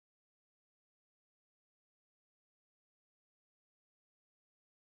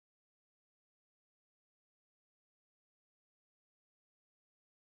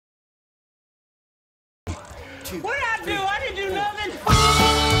2, What did I do? I didn't do nothing.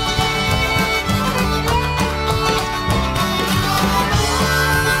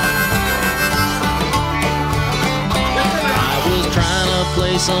 I was trying to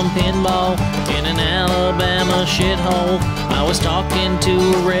play some pinball in an Alabama shithole. I was talking to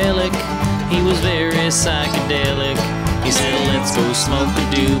a relic. He was very psychedelic. He said, let's go smoke a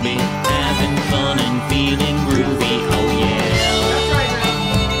doobie, having fun and feeling groovy, oh yeah.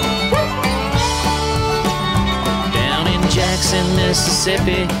 Down in Jackson,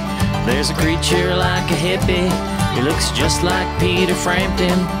 Mississippi, there's a creature like a hippie. He looks just like Peter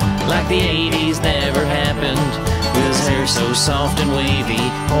Frampton, like the 80s never happened. With his hair so soft and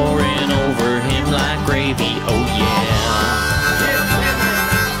wavy, pouring over him like gravy, oh yeah.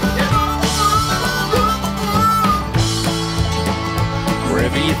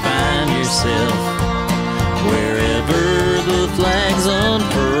 Wherever you find yourself, wherever the flags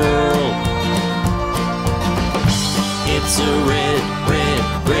unfurl, it's a red, red,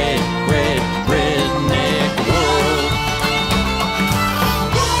 red, red, redneck world.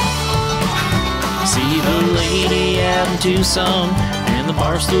 See the lady out in Tucson and the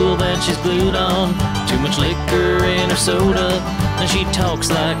bar stool that she's glued on. Too much liquor in her soda, and she talks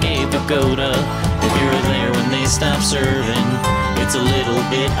like a pagoda. If you're there when they stop serving, it's a little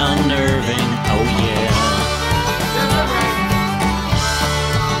bit unnerving, oh yeah.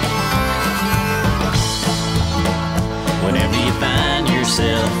 Whenever you find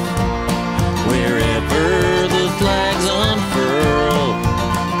yourself, wherever the flags unfurl,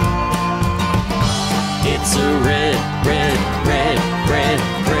 it's a red, red, red, red,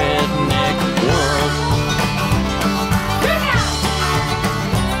 redneck world.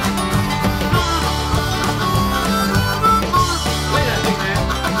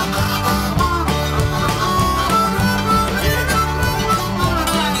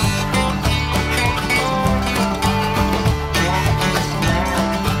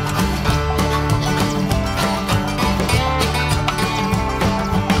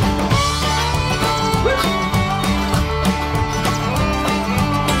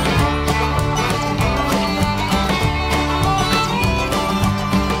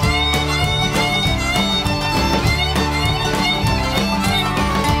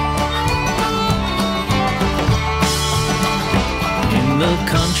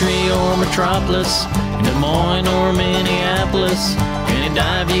 Or Metropolis, in Des Moines or Minneapolis, any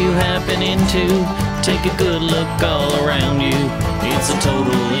dive you happen into, take a good look all around you. It's a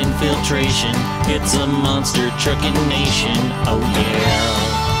total infiltration, it's a monster trucking nation, oh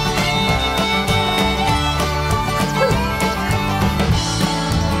yeah.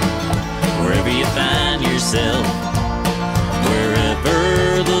 Wherever you find yourself,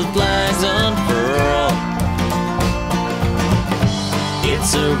 wherever the flags unfurl,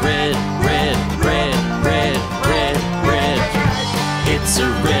 it's a red, red, red, red, red, red. It's a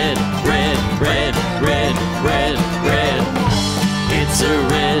red, red, red, red, red, red. It's a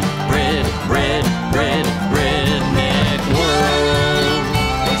red, red, red, red, redneck world.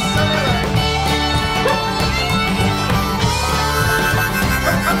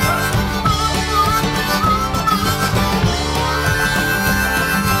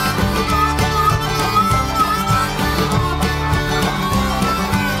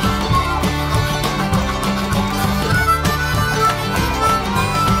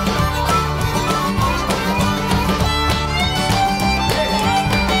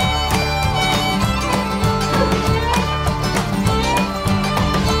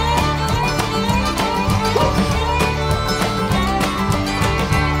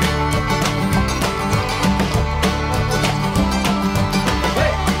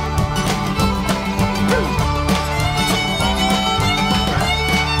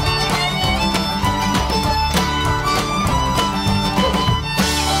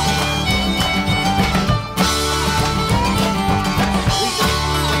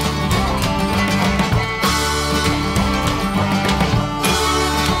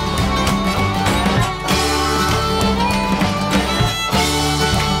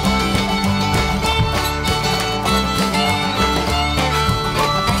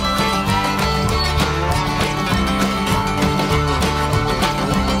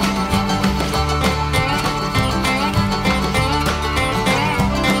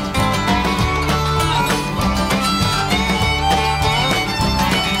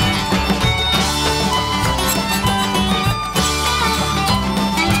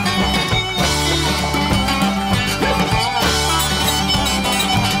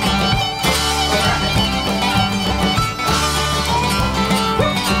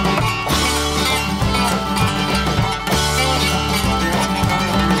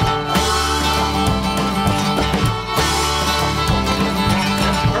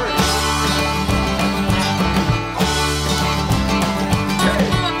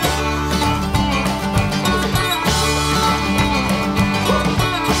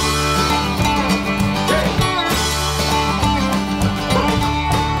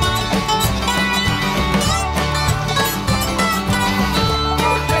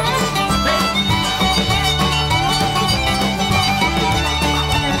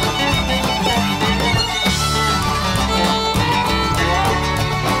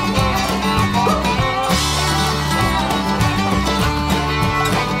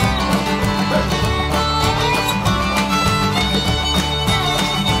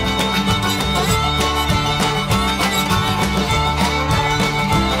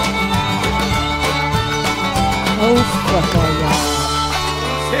 Fricka, y'all.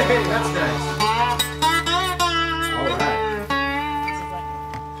 Hey, that's nice.